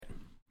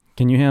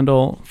Can you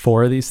handle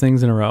 4 of these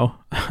things in a row?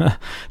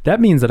 That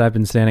means that I've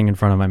been standing in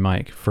front of my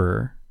mic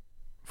for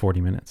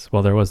 40 minutes.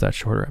 Well, there was that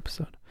shorter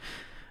episode.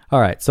 All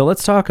right, so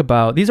let's talk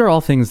about, these are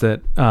all things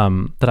that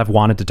that I've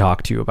wanted to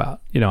talk to you about.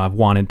 I've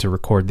wanted to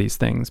record these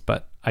things,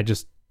 but I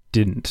just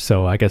didn't.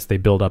 So I guess they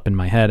build up in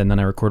my head, and then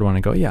I record one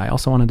and go, yeah, I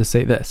also wanted to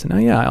say this. And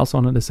I also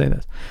wanted to say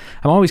this.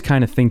 I'm always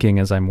kind of thinking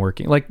as I'm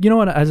working, like,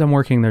 as I'm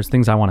working, there's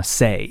things I want to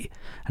say,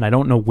 and I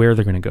don't know where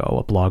they're going to go,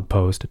 a blog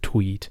post, a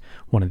tweet,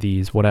 one of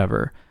these,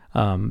 whatever.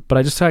 But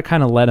I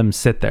kind of let them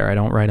sit there. I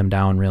don't write them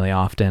down really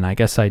often. I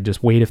guess I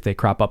just wait if they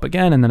crop up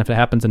again. And then if it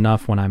happens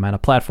enough when I'm at a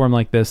platform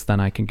like this, then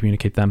I can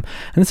communicate them.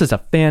 And this is a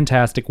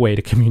fantastic way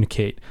to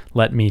communicate.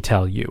 Let me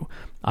tell you,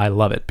 I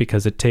love it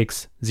because it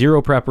takes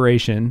zero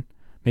preparation.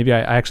 Maybe I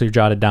actually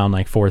jotted down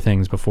like 4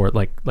 things before,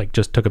 like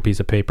just took a piece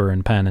of paper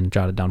and pen and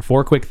jotted down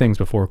 4 quick things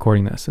before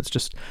recording this. It's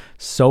just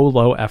so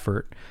low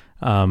effort.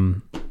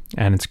 And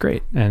it's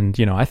great. And,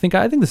 I think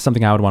this is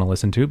something I would want to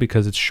listen to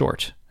because it's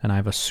short and I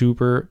have a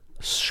super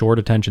short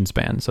attention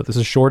span. So this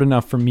is short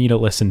enough for me to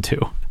listen to.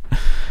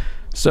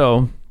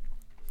 So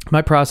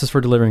my process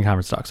for delivering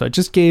conference talks. So I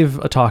just gave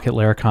a talk at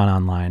Laracon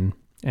Online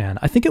and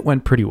I think it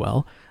went pretty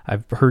well.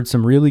 I've heard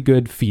some really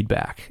good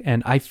feedback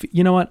and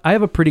you know what? I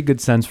have a pretty good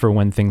sense for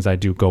when things I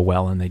do go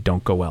well and they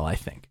don't go well, I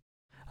think.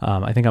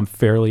 I think I'm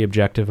fairly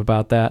objective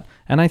about that.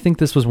 And I think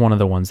this was one of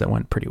the ones that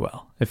went pretty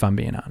well, if I'm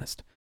being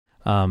honest.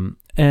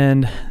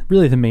 And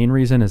really the main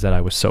reason is that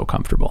I was so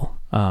comfortable.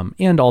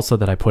 And also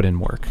that I put in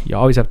work. You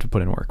always have to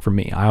put in work. For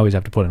me, I always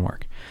have to put in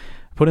work.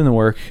 I put in the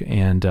work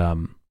and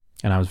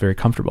I was very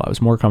comfortable. I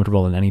was more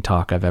comfortable than any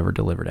talk I've ever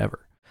delivered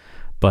ever.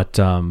 But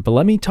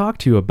let me talk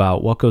to you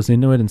about what goes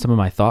into it and some of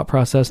my thought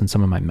process and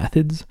some of my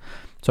methods.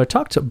 So I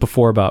talked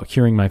before about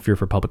curing my fear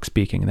for public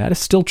speaking, and that is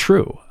still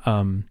true.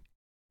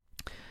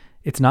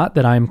 It's not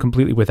that I'm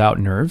completely without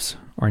nerves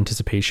or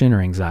anticipation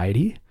or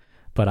anxiety,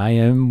 but I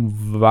am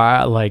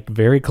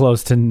very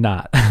close to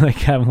not.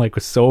 I'm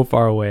so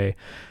far away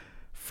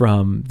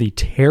from the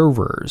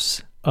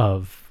terrors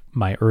of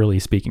my early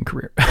speaking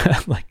career.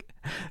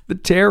 The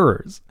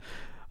terrors.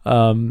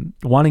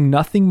 Wanting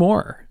nothing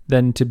more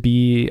than to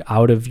be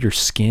out of your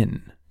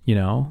skin,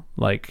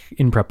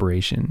 in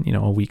preparation,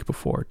 a week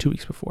before, 2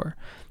 weeks before.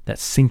 That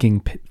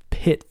sinking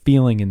pit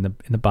feeling in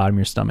the bottom of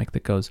your stomach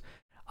that goes,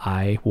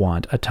 I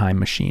want a time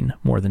machine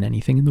more than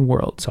anything in the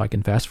world so I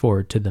can fast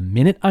forward to the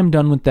minute I'm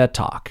done with that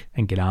talk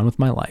and get on with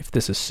my life.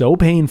 This is so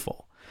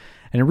painful.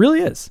 And it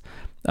really is.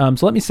 So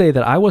let me say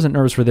that I wasn't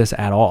nervous for this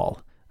at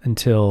all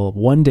until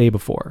one day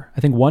before. I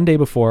think one day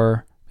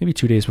before, maybe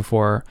 2 days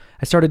before,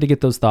 I started to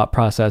get those thought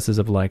processes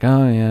of like,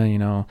 oh yeah,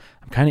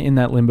 I'm kind of in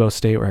that limbo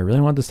state where I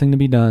really want this thing to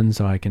be done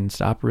so I can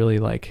stop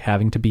really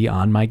having to be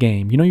on my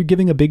game. You're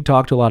giving a big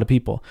talk to a lot of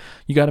people.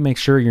 You got to make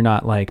sure you're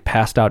not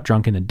passed out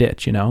drunk in a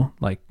ditch,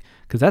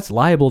 because that's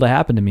liable to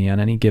happen to me on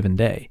any given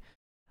day.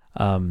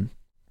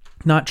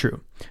 Not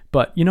true,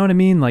 but you know what I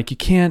mean? You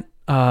can't,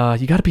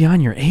 you got to be on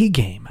your A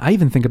game. I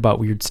even think about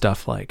weird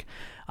stuff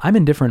I'm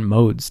in different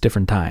modes,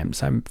 different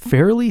times. I'm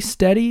fairly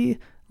steady,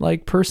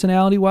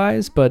 personality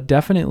wise, but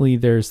definitely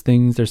there's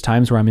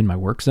times where I'm in my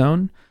work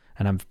zone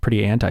and I'm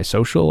pretty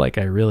antisocial.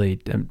 I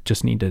really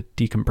just need to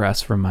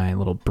decompress from my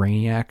little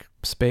brainiac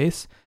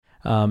space.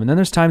 And then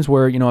there's times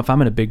where, if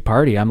I'm in a big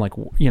party, I'm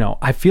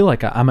I feel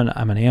like I'm an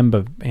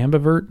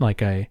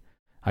ambivert.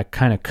 I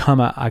kind of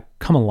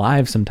come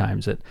alive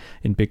sometimes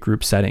in big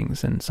group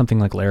settings, and something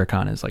like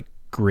Laracon is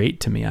great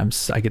to me.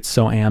 I get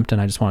so amped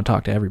and I just want to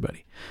talk to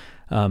everybody.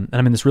 And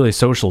I'm in this really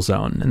social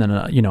zone, and then,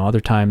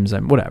 other times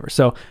I'm whatever.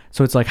 So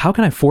it's how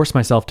can I force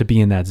myself to be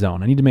in that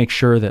zone? I need to make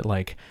sure that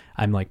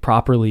I'm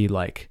properly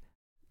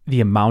the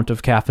amount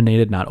of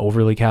caffeinated, not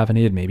overly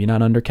caffeinated, maybe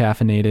not under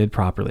caffeinated,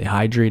 properly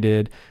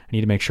hydrated. I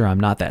need to make sure I'm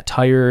not that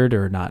tired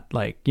or not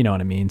you know what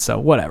I mean? So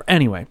whatever.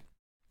 Anyway,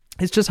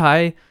 it's just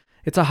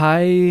it's a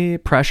high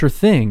pressure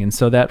thing. And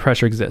so that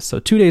pressure exists. So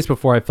 2 days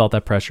before I felt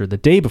that pressure, the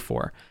day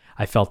before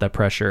I felt that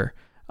pressure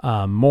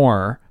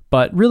more,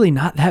 but really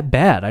not that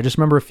bad. I just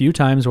remember a few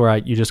times where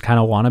you just kind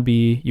of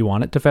you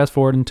want it to fast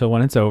forward until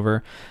when it's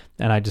over.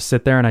 And I just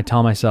sit there and I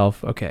tell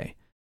myself, okay,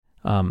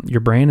 your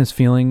brain is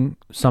feeling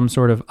some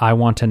sort of, I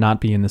want to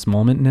not be in this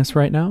momentness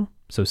right now.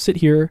 So sit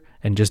here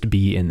and just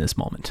be in this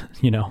moment,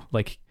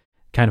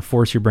 kind of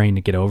force your brain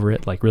to get over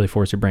it, really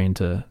force your brain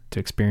to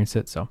experience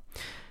it. So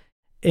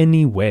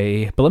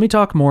anyway, but let me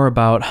talk more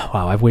about,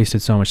 wow, I've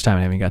wasted so much time.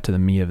 I haven't got to the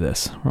meat of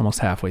this. We're almost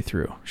halfway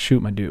through.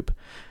 Shoot my dupe.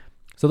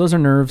 So those are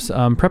nerves.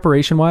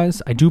 Preparation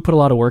wise, I do put a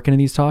lot of work into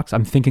these talks.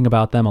 I'm thinking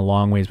about them a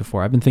long ways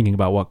before. I've been thinking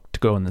about what to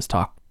go in this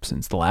talk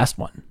since the last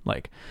one.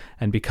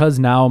 And because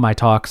now my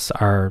talks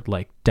are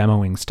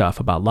demoing stuff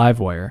about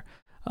Livewire,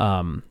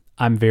 I'm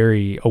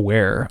very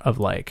aware of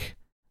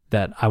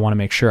that I want to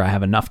make sure I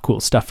have enough cool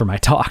stuff for my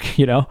talk,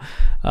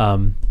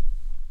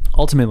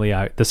 ultimately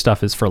this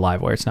stuff is for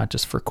Livewire. It's not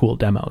just for cool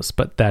demos,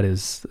 but that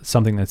is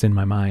something that's in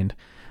my mind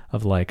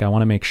of I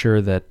want to make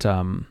sure that,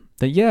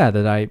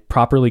 that I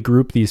properly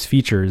group these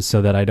features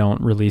so that I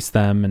don't release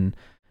them and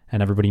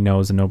everybody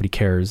knows and nobody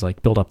cares,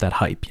 build up that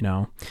hype,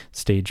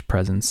 stage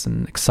presence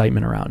and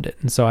excitement around it.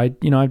 And so I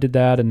did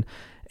that.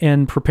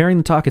 And preparing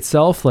the talk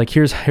itself, like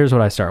here's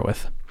what I start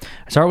with.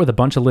 I start with a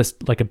bunch of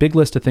lists, like a big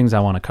list of things I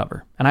want to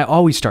cover. And I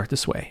always start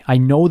this way. I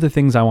know the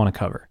things I want to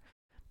cover.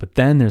 But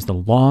then there's the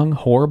long,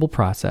 horrible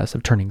process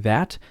of turning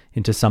that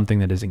into something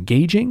that is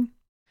engaging,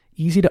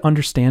 easy to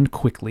understand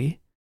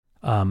quickly,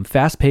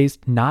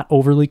 fast-paced, not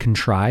overly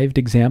contrived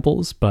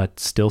examples, but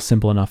still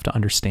simple enough to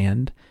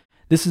understand.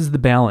 This is the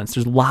balance.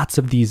 There's lots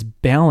of these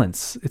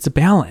balance. It's a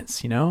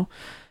balance,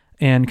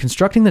 And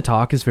constructing the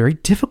talk is very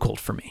difficult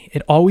for me.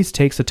 It always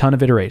takes a ton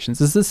of iterations.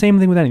 This is the same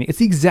thing with anything. It's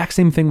the exact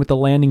same thing with the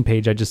landing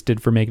page I just did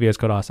for Make VS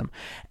Code Awesome.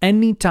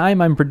 Anytime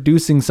I'm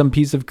producing some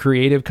piece of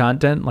creative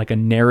content, like a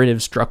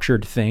narrative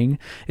structured thing,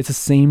 it's the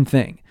same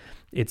thing.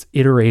 It's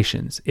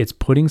iterations. It's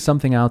putting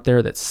something out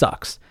there that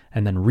sucks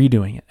and then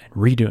redoing it and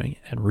redoing it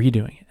and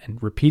redoing it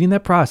and repeating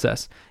that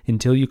process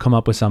until you come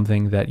up with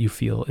something that you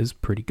feel is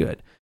pretty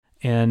good.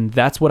 And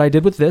that's what I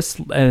did with this.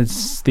 And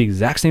it's the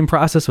exact same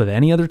process with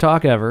any other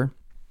talk ever.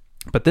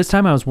 But this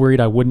time I was worried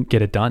I wouldn't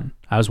get it done.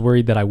 I was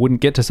worried that I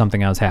wouldn't get to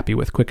something I was happy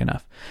with quick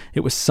enough.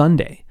 It was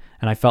Sunday,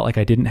 and I felt like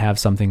I didn't have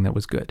something that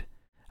was good.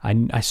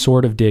 I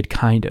sort of did,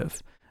 kind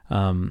of.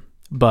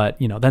 But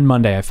then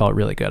Monday I felt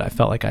really good. I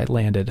felt like I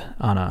landed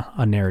on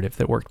a narrative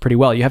that worked pretty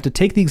well. You have to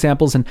take the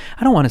examples, and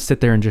I don't want to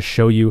sit there and just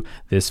show you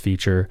this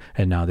feature,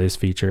 and now this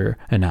feature,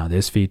 and now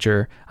this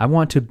feature. I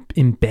want to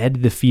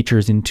embed the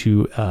features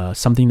into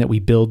something that we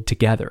build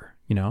together.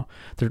 Now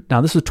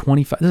this is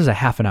 25, this is a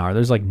half an hour.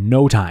 There's like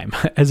no time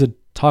as a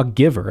talk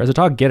giver, as a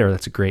talk getter.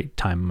 That's a great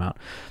time amount.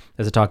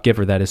 As a talk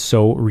giver, that is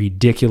so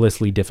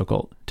ridiculously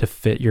difficult to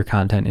fit your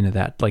content into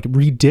that, like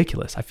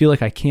ridiculous. I feel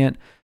like I can't,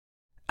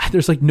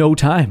 there's like no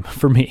time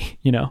for me,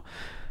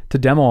 to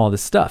demo all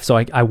this stuff. So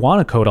I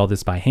want to code all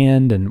this by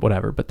hand and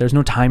whatever, but there's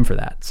no time for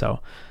that. So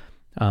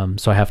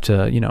I have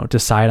to,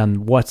 decide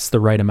on what's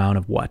the right amount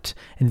of what.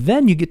 And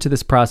then you get to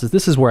this process.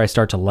 This is where I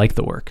start to like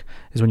the work,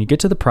 is when you get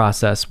to the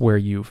process where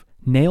you've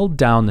nailed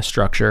down the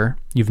structure.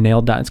 It's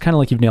kind of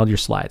like you've nailed your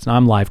slides. Now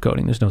I'm live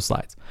coding. There's no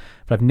slides,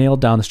 but I've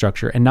nailed down the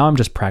structure and now I'm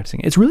just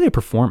practicing. It's really a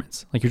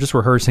performance. Like you're just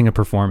rehearsing a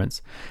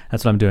performance.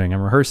 That's what I'm doing.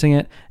 I'm rehearsing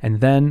it.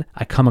 And then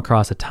I come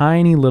across a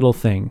tiny little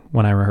thing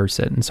when I rehearse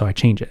it. And so I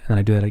change it and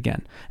I do that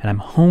again and I'm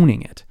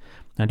honing it.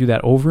 And I do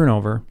that over and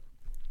over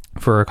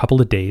for a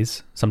couple of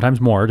days, sometimes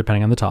more,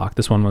 depending on the talk.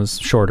 This one was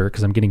shorter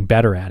because I'm getting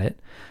better at it.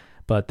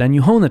 But then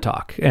you hone the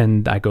talk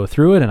and I go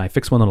through it and I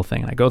fix one little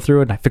thing and I go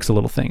through it and I fix a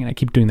little thing and I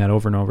keep doing that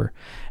over and over.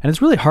 And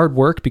it's really hard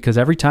work because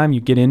every time you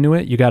get into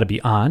it, you got to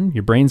be on,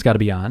 your brain's got to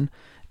be on,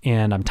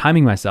 and I'm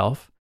timing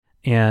myself.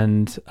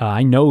 And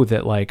I know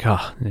that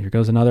here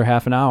goes another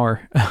half an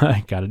hour.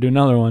 I got to do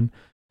another one.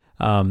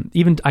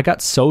 Even I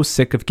got so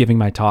sick of giving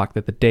my talk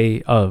that the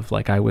day of,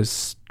 I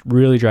was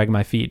really dragging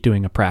my feet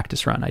doing a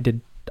practice run. I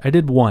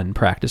did one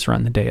practice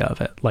run the day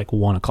of at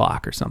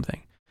 1:00 or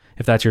something.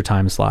 If that's your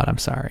time slot, I'm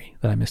sorry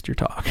that I missed your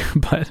talk,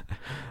 but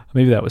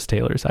maybe that was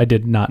Taylor's. I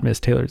did not miss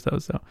Taylor's though.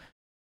 So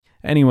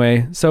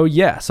anyway, so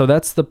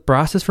that's the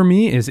process for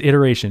me, is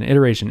iteration,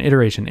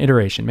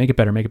 make it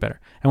better.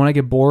 And when I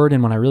get bored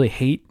and when I really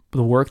hate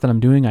the work that I'm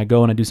doing, I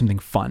go and I do something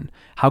fun.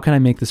 How can I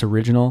make this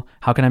original?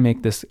 How can I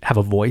make this have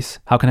a voice?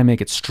 How can I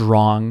make it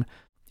strong?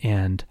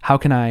 And how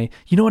can I,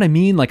 you know what I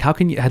mean? How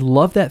can you, I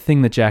love that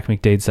thing that Jack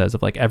McDade says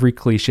of every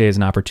cliche is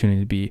an opportunity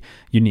to be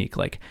unique.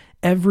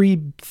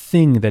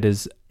 Everything that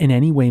is in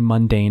any way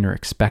mundane or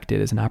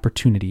expected is an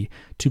opportunity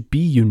to be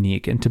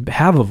unique and to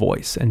have a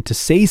voice and to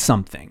say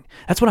something.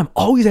 That's what I'm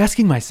always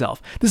asking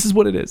myself. This is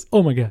what it is.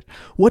 Oh my God.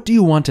 What do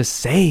you want to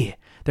say?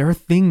 There are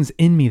things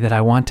in me that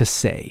I want to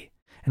say.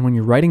 And when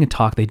you're writing a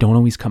talk, they don't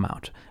always come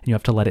out and you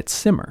have to let it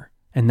simmer.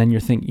 And then you're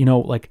thinking,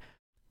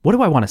 what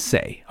do I want to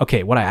say?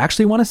 Okay, what I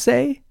actually want to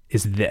say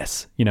is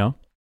this,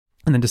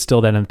 and then distill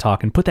that in the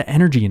talk and put the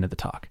energy into the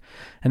talk.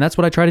 And that's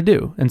what I try to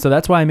do. And so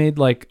that's why I made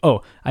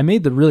I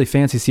made the really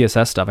fancy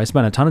CSS stuff. I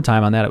spent a ton of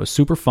time on that. It was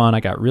super fun. I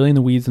got really in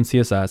the weeds in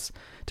CSS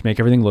to make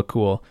everything look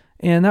cool.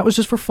 And that was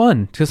just for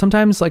fun, because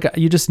sometimes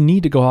you just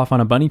need to go off on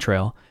a bunny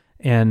trail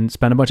and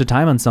spend a bunch of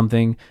time on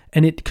something,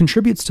 and it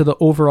contributes to the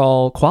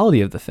overall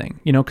quality of the thing,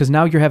 because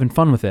now you're having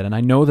fun with it. And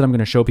I know that I'm going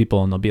to show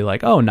people and they'll be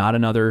like, oh, not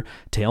another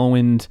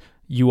Tailwind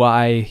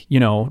UI,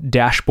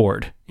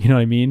 dashboard, you know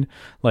what I mean?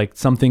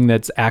 Something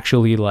that's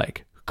actually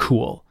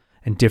cool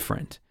and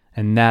different.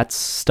 And that's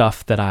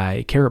stuff that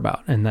I care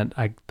about. And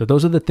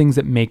those are the things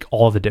that make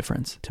all the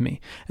difference to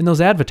me. And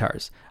those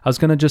avatars, I was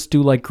going to just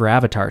do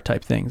gravatar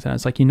type things. And I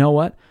was like, you know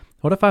what?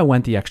 What if I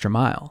went the extra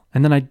mile?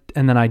 And then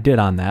I did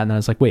on that. And I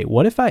was like, wait,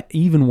 what if I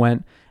even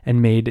went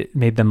and made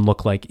them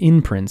look like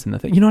imprints in the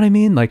thing? You know what I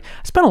mean? I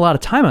spent a lot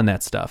of time on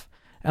that stuff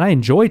and I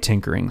enjoy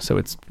tinkering. So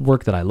it's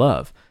work that I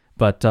love.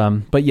 But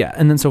yeah,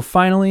 and then so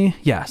finally,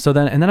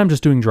 then I'm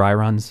just doing dry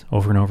runs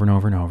over and over and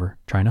over and over,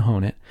 trying to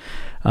hone it.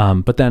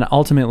 But then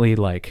ultimately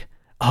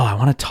I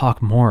want to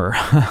talk more.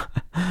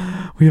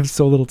 We have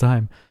so little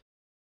time.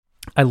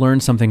 I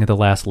learned something at the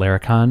last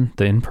Laracon,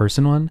 the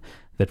in-person one,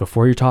 that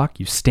before you talk,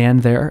 you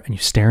stand there and you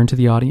stare into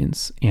the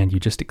audience and you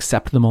just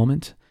accept the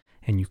moment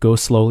and you go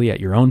slowly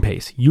at your own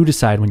pace. You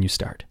decide when you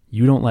start.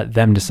 You don't let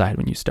them decide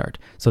when you start,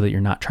 so that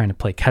you're not trying to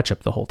play catch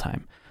up the whole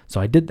time.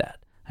 So I did that.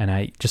 And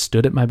I just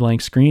stood at my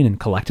blank screen and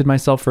collected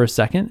myself for a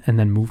second and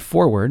then moved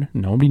forward.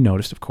 Nobody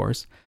noticed, of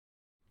course.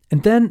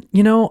 And then,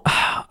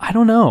 I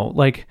don't know,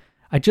 like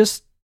I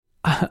just,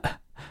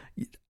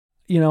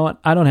 you know what?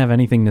 I don't have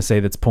anything to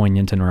say that's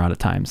poignant and we're out of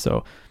time.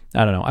 So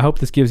I don't know. I hope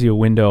this gives you a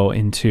window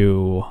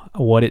into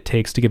what it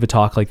takes to give a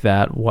talk like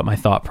that, what my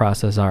thought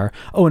process are.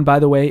 Oh, and by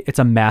the way, it's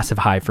a massive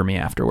high for me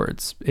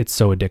afterwards. It's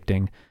so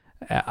addicting.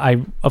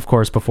 I, of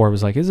course, before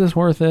was like, is this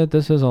worth it?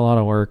 This is a lot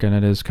of work and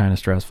it is kind of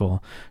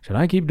stressful. Should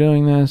I keep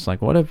doing this?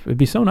 Like, what if it'd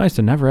be so nice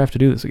to never have to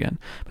do this again?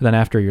 But then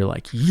after you're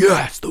like,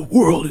 yes, the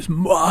world is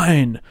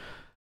mine.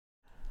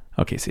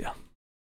 Okay, see ya.